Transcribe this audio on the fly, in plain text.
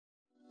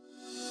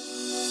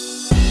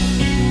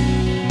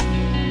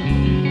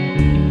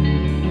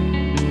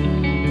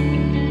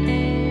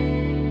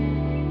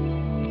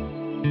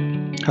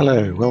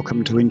Hello,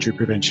 welcome to Injury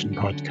Prevention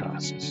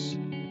Podcasts.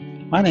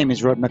 My name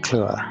is Rod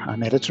McClure.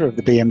 I'm editor of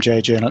the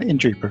BMJ journal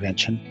Injury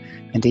Prevention,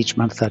 and each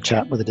month I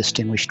chat with a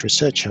distinguished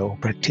researcher or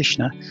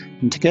practitioner,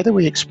 and together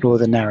we explore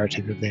the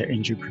narrative of their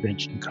injury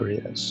prevention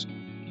careers.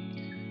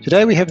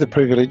 Today we have the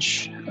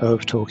privilege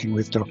of talking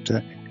with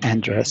Dr.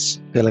 Andras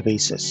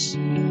Velivesis.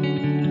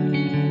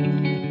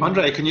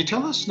 Andre, can you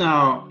tell us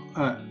now,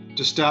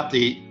 to start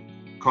the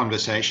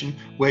conversation,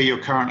 where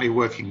you're currently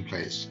working,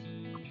 please?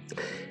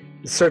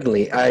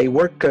 Certainly. I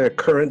work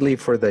currently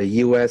for the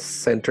U.S.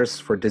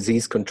 Centers for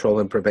Disease Control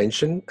and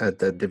Prevention at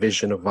the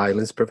Division of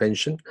Violence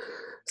Prevention,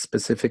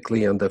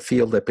 specifically on the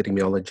Field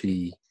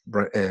Epidemiology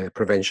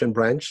Prevention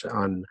branch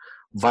on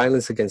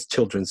violence against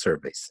children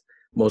surveys,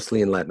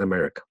 mostly in Latin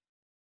America.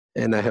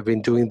 And I have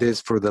been doing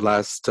this for the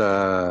last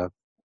about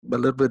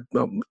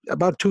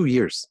 2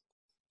 years.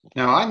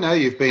 Now, I know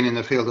you've been in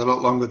the field a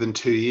lot longer than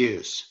 2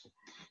 years.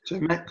 So,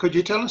 Matt, could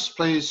you tell us,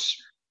 please,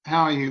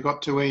 how you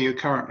got to where you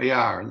currently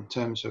are in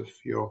terms of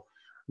your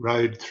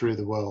road through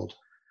the world?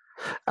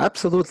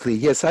 Absolutely.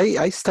 Yes,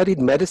 I studied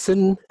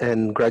medicine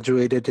and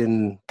graduated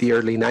in the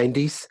early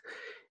 90s.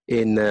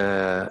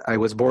 I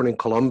was born in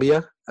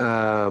Colombia.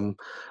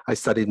 I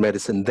studied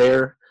medicine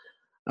there.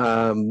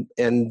 In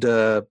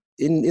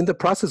the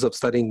process of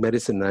studying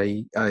medicine,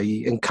 I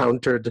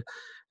encountered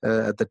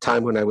at the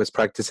time when I was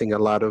practicing a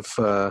lot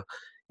of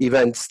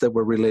events that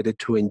were related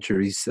to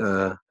injuries.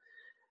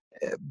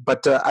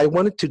 But I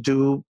wanted to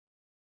do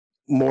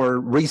more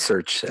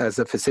research as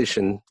a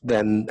physician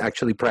than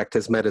actually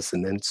practice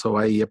medicine. And so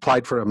I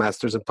applied for a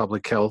master's in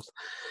public health,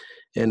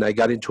 and I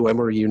got into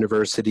Emory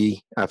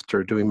University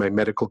after doing my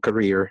medical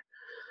career.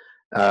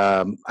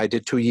 I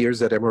did 2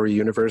 years at Emory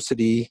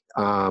University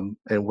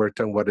and worked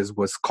on what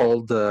was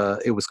called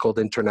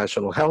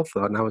international health.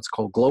 Now it's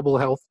called global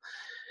health.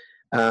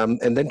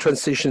 And then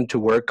transitioned to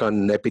work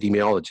on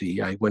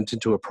epidemiology. I went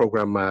into a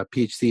program,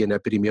 PhD in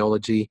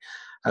epidemiology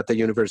at the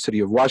University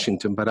of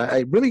Washington, but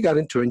I really got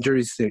into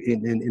injuries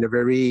in a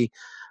very,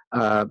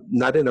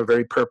 not in a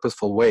very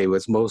purposeful way. It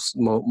was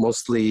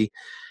mostly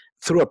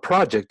through a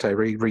project. I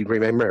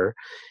remember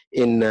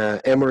in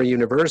Emory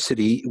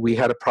University, we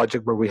had a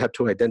project where we had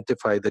to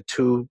identify the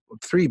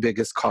 3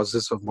 biggest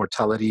causes of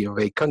mortality of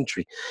a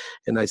country.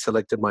 And I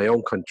selected my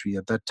own country.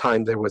 At that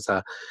time, there was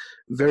a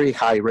very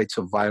high rates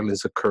of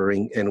violence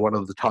occurring. And one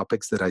of the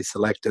topics that I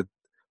selected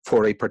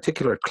for a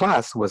particular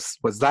class was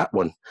that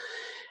one.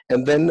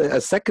 And then a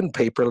second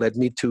paper led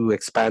me to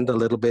expand a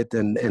little bit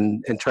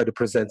and try to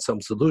present some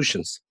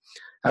solutions.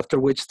 After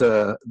which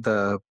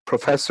the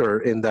professor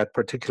in that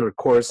particular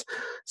course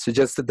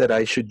suggested that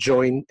I should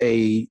join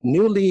a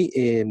newly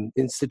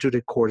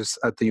instituted course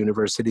at the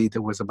university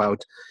that was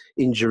about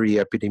injury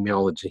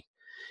epidemiology.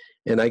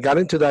 And I got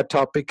into that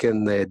topic,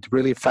 and it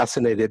really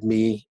fascinated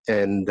me,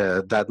 and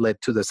that led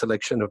to the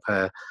selection of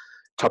a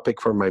topic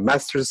for my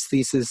master's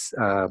thesis.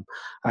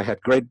 I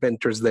had great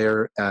mentors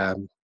there.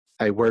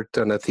 I worked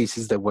on a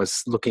thesis that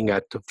was looking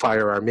at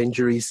firearm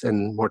injuries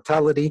and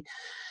mortality.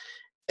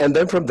 And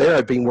then from there,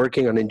 I've been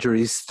working on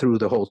injuries through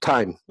the whole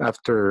time.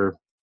 After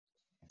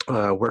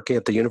working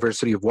at the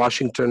University of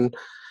Washington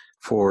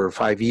for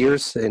 5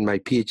 years in my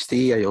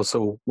PhD, I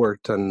also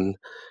worked on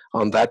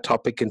that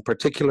topic in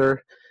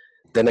particular.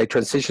 Then I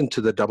transitioned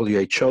to the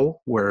WHO,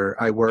 where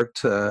I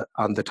worked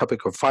on the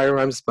topic of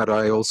firearms, but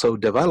I also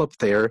developed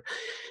there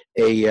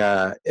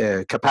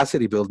a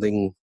capacity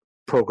building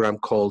program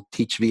called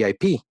Teach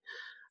VIP.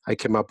 I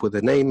came up with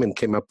a name and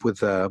came up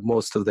with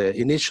most of the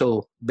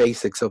initial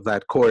basics of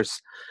that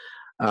course.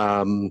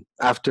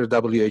 After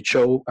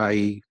WHO,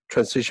 I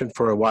transitioned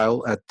for a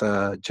while at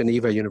the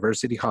Geneva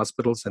University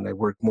Hospitals, and I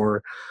worked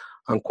more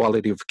on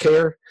quality of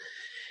care.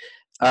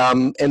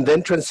 And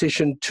then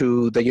transitioned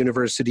to the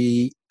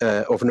University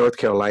of North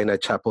Carolina,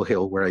 Chapel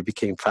Hill, where I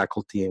became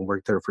faculty and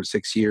worked there for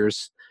 6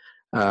 years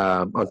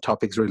on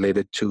topics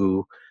related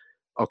to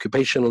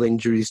occupational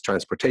injuries,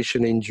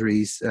 transportation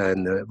injuries,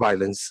 and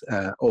violence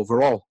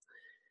overall.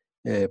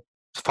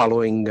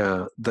 Following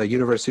the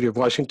University of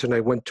Washington, I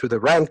went to the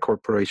RAND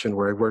Corporation,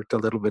 where I worked a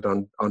little bit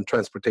on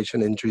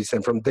transportation injuries.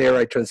 And from there,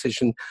 I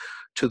transitioned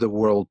to the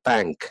World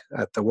Bank.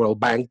 At the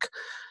World Bank,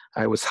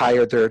 I was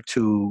hired there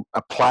to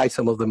apply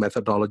some of the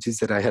methodologies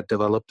that I had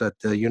developed at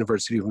the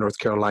University of North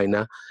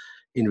Carolina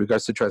in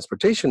regards to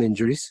transportation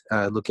injuries,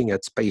 looking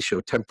at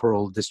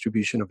spatio-temporal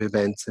distribution of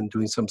events and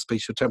doing some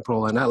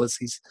spatio-temporal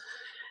analyses.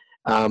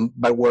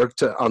 But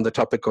worked on the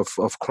topic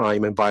of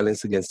crime and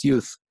violence against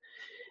youth.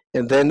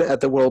 And then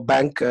at the World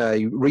Bank,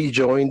 I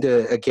rejoined,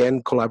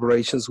 again,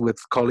 collaborations with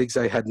colleagues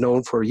I had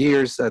known for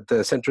years at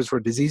the Centers for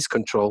Disease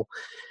Control,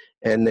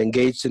 and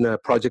engaged in a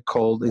project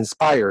called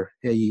INSPIRE,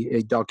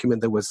 a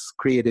document that was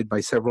created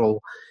by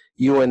several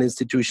UN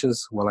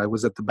institutions. While I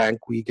was at the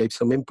bank, we gave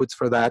some inputs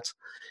for that,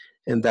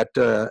 and that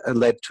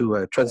led to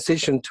a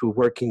transition to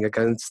working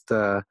against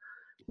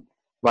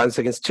violence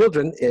against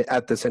children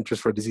at the Centers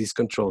for Disease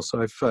Control.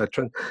 So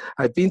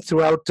I've been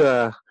throughout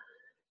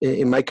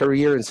in my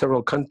career in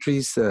several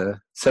countries,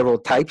 several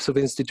types of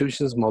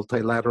institutions,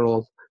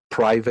 multilateral,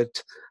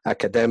 private,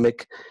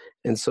 academic,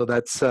 And so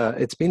that's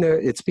it's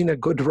been a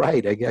good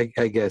ride,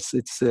 I guess.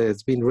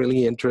 It's been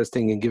really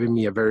interesting and giving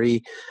me a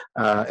very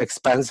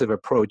expansive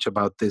approach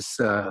about this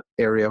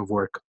area of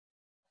work.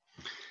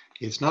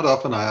 It's not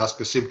often I ask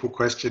a simple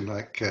question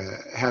like,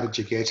 how did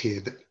you get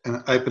here?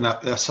 And open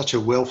up such a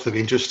wealth of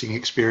interesting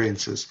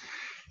experiences.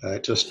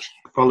 Just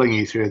following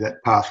you through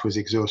that path was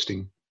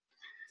exhausting.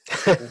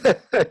 Can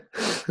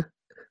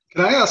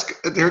I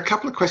ask, there are a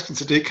couple of questions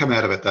that do come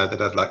out of it, though,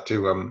 that I'd like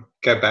to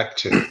go back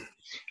to.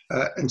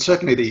 And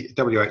certainly the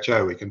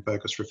WHO, we can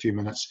focus for a few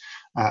minutes,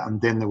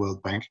 and then the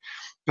World Bank.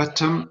 But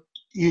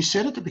you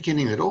said at the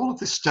beginning that all of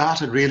this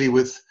started really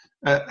with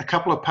a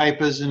couple of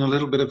papers and a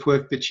little bit of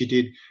work that you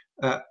did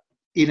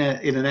in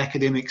an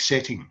academic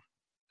setting.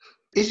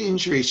 Is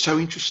injury so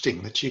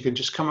interesting that you can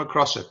just come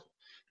across it?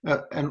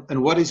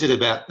 And what is it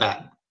about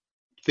that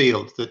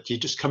field that you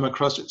just come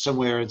across it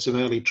somewhere in some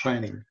early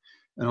training,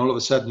 and all of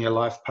a sudden your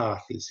life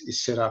path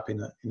is set up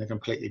in a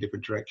completely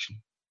different direction?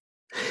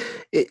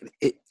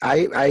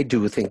 I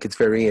do think it's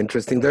very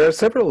interesting. There are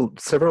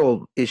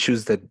several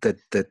issues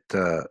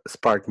that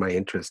sparked my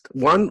interest.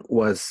 One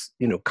was,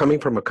 coming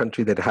from a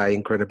country that had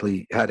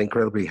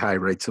incredibly high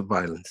rates of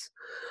violence.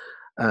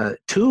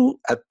 Two,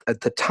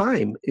 at the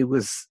time, it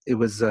was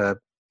a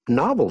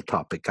novel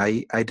topic.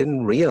 I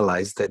didn't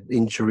realize that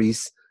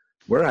injuries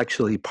were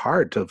actually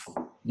part of,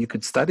 you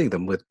could study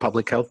them with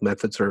public health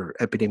methods or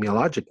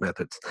epidemiologic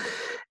methods.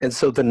 And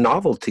so the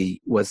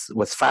novelty was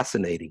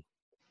fascinating.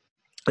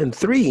 And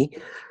three,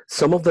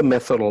 some of the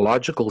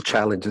methodological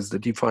challenges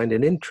that you find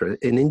in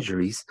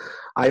injuries,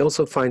 I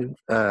also find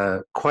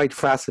quite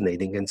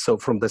fascinating. And so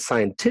from the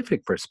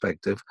scientific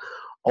perspective,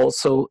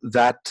 also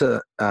that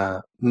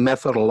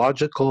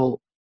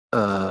methodological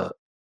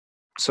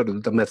sort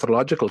of the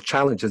methodological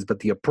challenges, but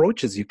the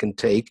approaches you can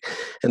take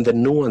and the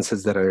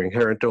nuances that are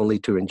inherent only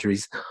to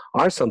injuries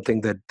are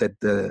something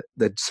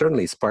that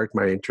certainly sparked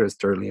my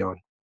interest early on.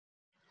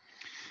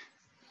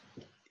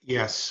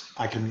 Yes,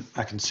 I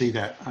can see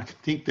that. I can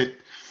think that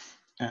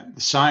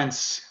the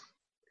science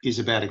is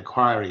about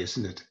inquiry,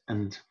 isn't it?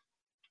 And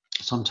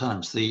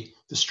sometimes the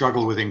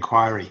struggle with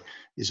inquiry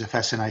is a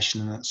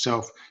fascination in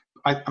itself.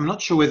 I'm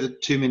not sure whether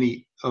too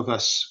many of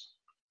us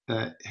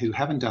who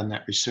haven't done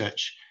that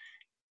research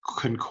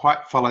can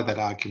quite follow that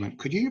argument.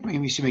 Could you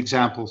give me some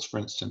examples, for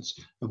instance,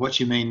 of what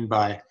you mean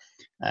by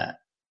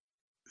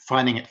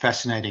finding it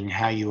fascinating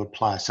how you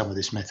apply some of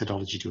this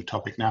methodology to a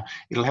topic? Now,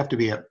 it'll have to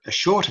be a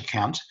short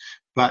account,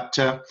 but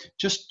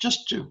just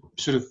to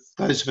sort of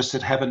those of us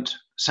that haven't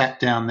sat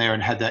down there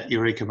and had that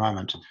eureka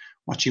moment,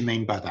 what you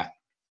mean by that?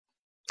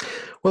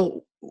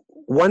 Well,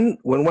 when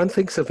one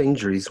thinks of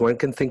injuries, one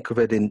can think of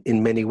it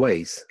in many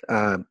ways.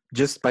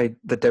 Just by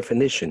the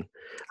definition,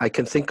 I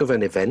can think of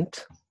an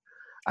event.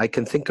 I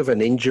can think of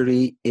an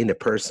injury in a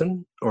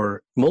person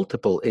or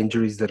multiple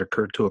injuries that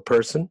occur to a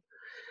person,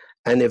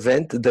 an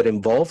event that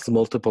involves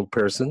multiple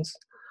persons,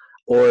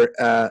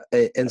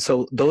 and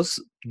so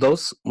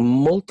those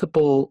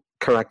multiple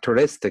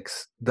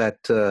characteristics that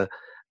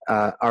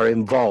are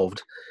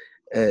involved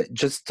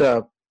just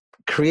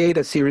create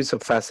a series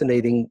of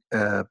fascinating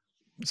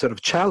sort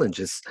of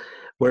challenges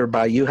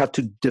whereby you have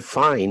to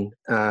define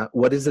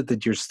what is it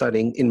that you're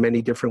studying in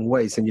many different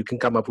ways, and you can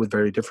come up with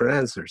very different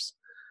answers.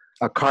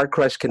 A car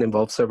crash can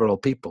involve several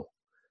people,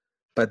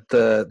 but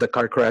the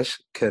car crash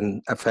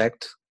can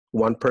affect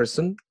one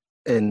person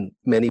in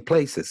many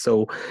places.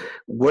 So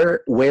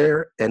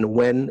where and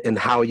when and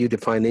how you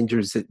define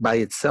injuries by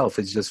itself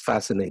is just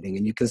fascinating,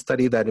 and you can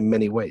study that in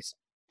many ways.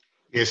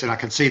 Yes, and I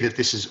can see that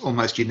this is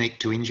almost unique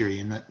to injury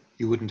in that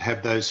you wouldn't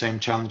have those same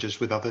challenges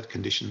with other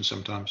conditions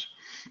sometimes,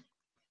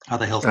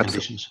 other health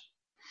conditions.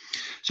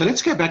 So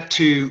let's go back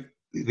to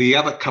the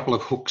other couple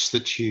of hooks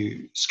that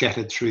you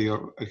scattered through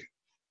your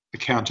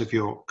account of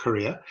your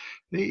career.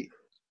 The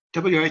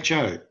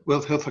WHO,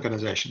 World Health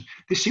Organization.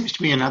 This seems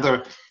to be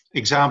another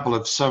example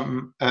of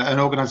an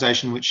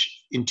organization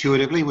which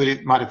intuitively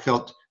might have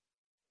felt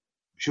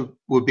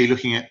would be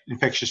looking at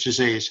infectious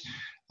disease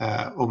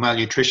or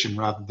malnutrition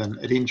rather than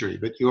at injury,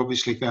 but you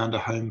obviously found a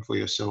home for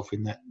yourself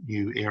in that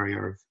new area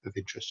of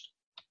interest.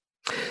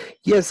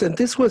 Yes, and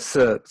this was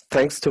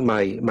thanks to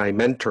my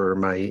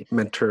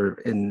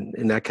mentor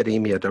in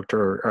academia,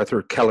 Dr.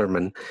 Arthur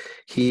Kellerman.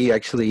 He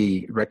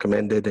actually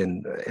recommended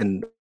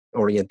and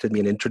oriented me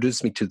and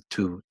introduced me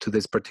to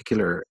this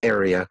particular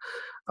area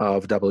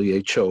of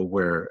WHO,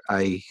 where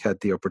I had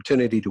the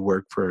opportunity to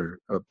work for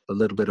a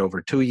little bit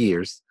over 2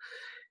 years,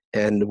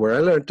 and where I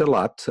learned a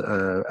lot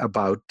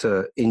about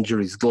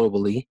injuries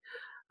globally.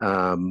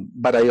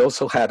 But I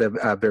also had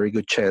a very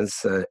good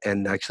chance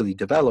and actually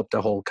developed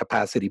a whole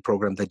capacity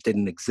program that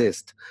didn't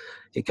exist,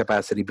 a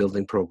capacity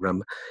building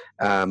program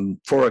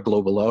for a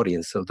global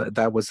audience. So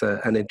that was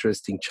an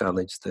interesting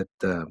challenge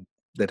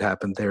that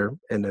happened there,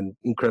 and an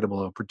incredible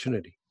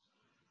opportunity.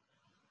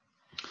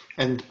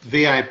 And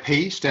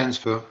VIP stands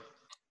for?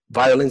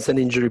 Violence and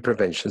Injury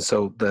Prevention.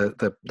 So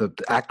the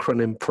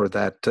acronym for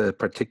that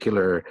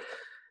particular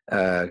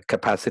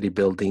capacity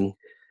building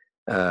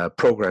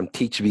program,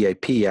 Teach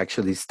VIP,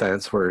 actually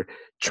stands for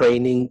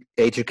Training,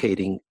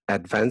 Educating,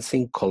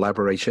 Advancing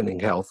Collaboration in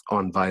Health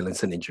on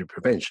Violence and Injury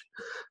Prevention.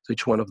 So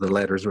each one of the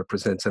letters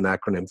represents an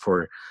acronym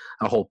for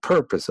a whole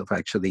purpose of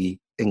actually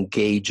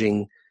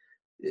engaging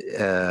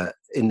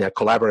in a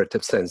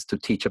collaborative sense to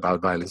teach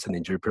about violence and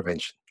injury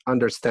prevention,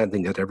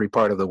 understanding that every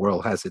part of the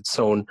world has its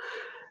own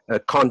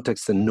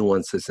context and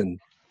nuances, and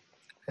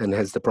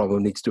hence the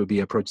problem needs to be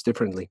approached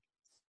differently.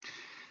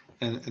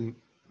 And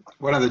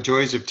one of the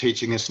joys of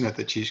teaching, isn't it,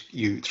 that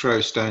you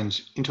throw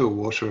stones into a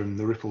water and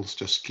the ripples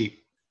just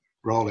keep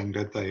rolling,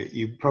 don't they?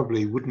 You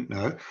probably wouldn't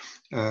know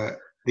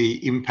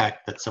the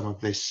impact that some of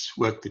this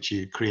work that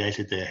you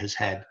created there has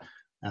had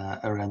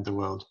around the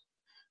world,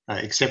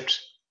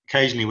 except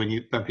occasionally when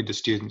you bump into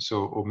students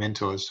or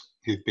mentors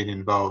who've been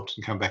involved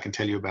and come back and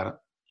tell you about it.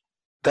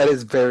 That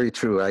is very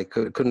true. I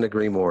couldn't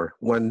agree more.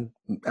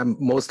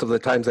 Most of the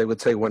times I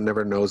would say one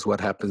never knows what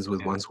happens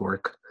with one's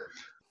work.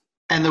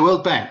 And the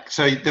World Bank.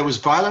 So there was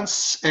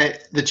violence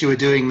that you were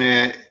doing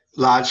there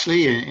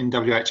largely in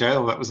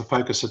WHO. That was the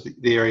focus of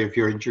the area of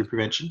your injury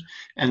prevention.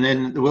 And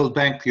then the World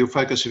Bank, your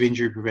focus of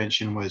injury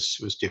prevention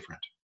was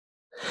different.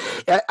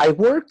 I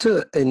worked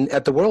at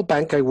the World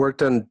Bank. I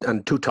worked on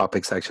two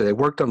topics, actually. I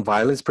worked on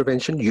violence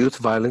prevention, youth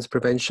violence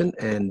prevention,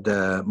 and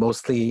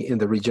mostly in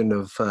the region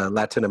of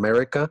Latin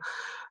America.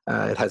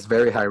 It has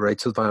very high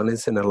rates of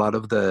violence, and a lot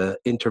of the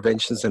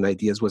interventions and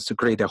ideas was to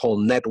create a whole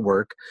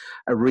network,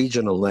 a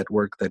regional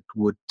network that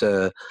would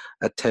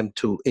attempt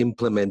to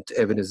implement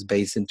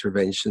evidence-based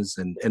interventions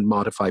and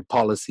modify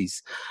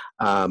policies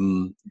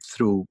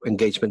through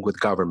engagement with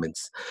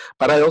governments.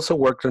 But I also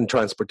worked on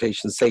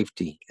transportation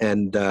safety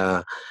and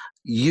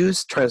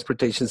use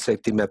transportation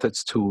safety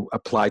methods to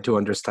apply to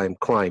understand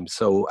crime.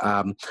 So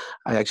I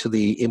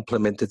actually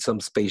implemented some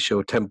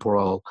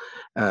spatio-temporal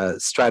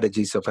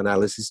strategies of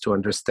analysis to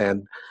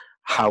understand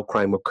how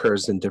crime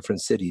occurs in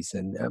different cities,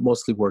 and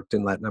mostly worked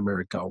in Latin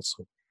America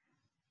also.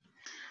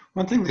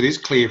 One thing that is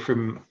clear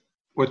from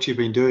what you've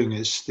been doing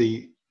is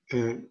the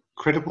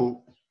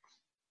credible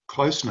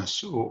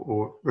closeness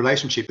or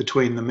relationship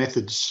between the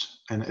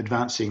methods and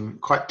advancing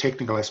quite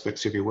technical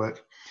aspects of your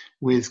work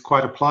with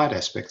quite applied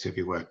aspects of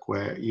your work,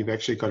 where you've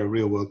actually got a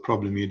real world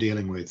problem you're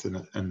dealing with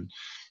and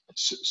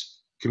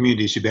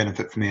communities who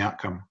benefit from the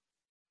outcome.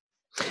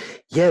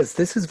 Yes,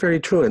 this is very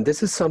true. And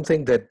this is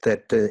something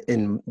that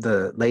in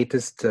the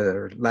latest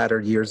latter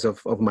years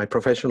of my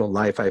professional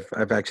life,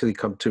 I've actually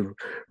come to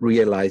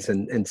realize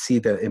and see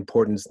the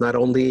importance, not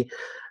only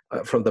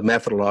from the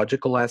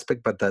methodological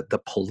aspect, but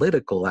the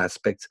political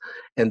aspects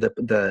and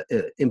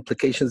the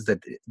implications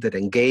that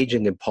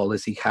engaging in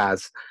policy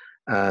has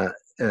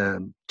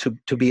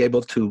to be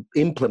able to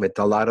implement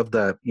a lot of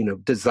the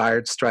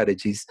desired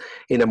strategies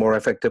in a more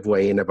effective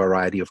way in a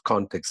variety of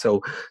contexts.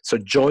 So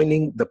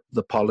joining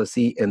the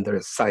policy and the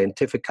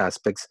scientific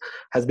aspects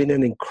has been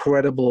an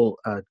incredible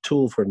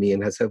tool for me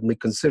and has helped me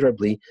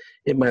considerably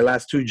in my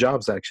last two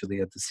jobs,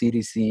 actually, at the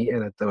CDC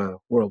and at the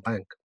World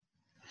Bank.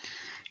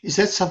 Is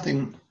that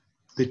something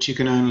that you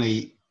can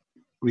only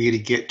really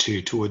get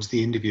to towards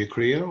the end of your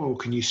career, or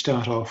can you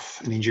start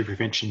off an injury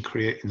prevention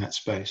career in that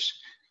space?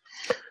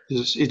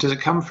 Does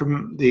it come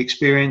from the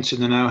experience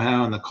and the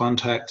know-how and the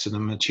contacts and the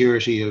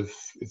maturity of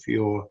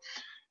your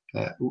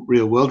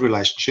real-world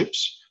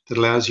relationships that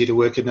allows you to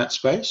work in that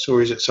space,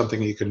 or is it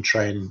something you can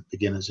train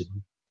beginners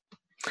in?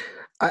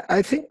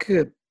 I think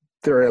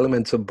there are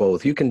elements of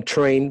both. You can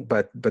train,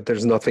 but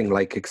there's nothing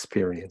like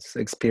experience.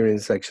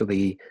 Experience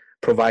actually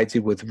provides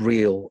you with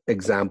real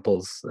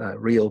examples,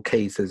 real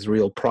cases,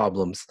 real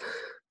problems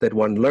that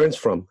one learns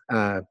from,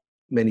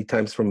 many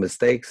times from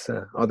mistakes,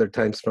 other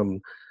times from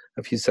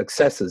a few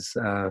successes.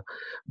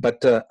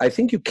 But I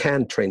think you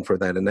can train for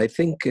that. And I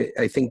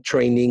think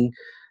training,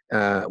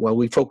 while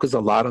we focus a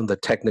lot on the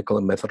technical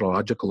and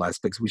methodological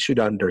aspects, we should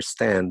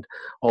understand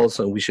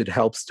also, we should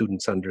help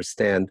students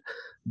understand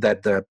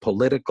that the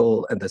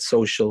political and the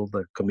social,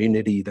 the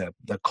community,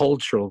 the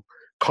cultural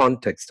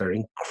context are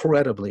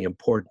incredibly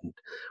important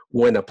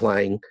when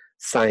applying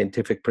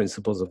scientific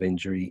principles of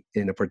injury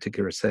in a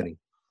particular setting.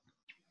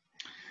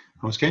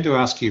 I was going to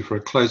ask you for a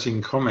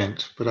closing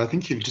comment, but I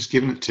think you've just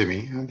given it to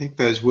me. I think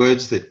those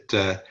words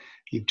that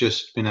you've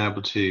just been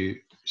able to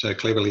so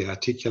cleverly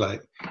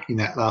articulate in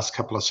that last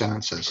couple of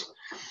sentences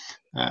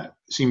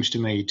seems to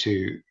me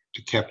to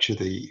capture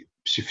the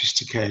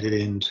sophisticated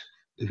end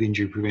of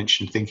injury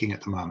prevention thinking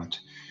at the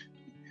moment.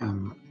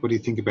 What do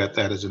you think about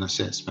that as an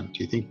assessment?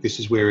 Do you think this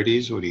is where it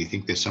is, or do you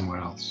think there's somewhere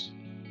else?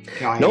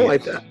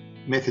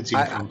 Methods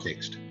in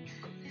context.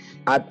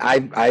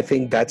 I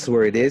think that's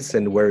where it is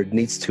and where it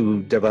needs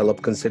to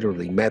develop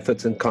considerably.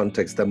 Methods and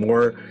context. The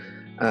more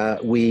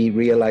we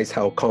realize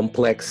how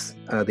complex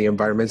the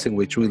environments in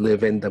which we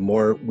live in, the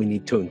more we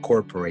need to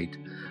incorporate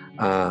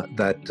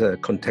that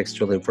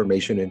contextual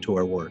information into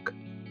our work.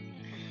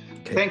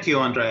 Okay. Thank you,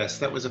 Andreas.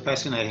 That was a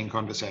fascinating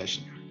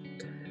conversation.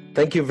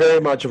 Thank you very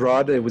much,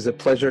 Rod. It was a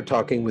pleasure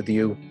talking with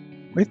you.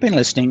 We've been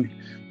listening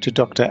to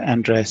Dr.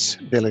 Andres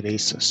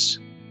Villavicis.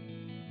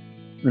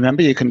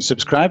 Remember, you can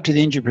subscribe to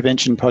the Injury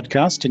Prevention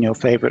Podcast in your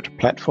favorite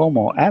platform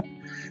or app,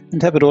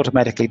 and have it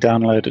automatically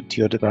downloaded to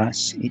your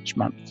device each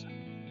month.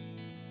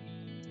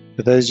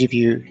 For those of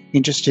you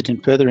interested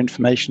in further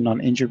information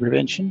on injury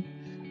prevention,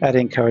 I'd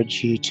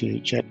encourage you to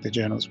check the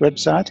journal's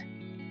website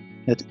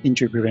at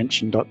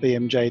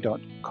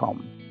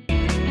injuryprevention.bmj.com.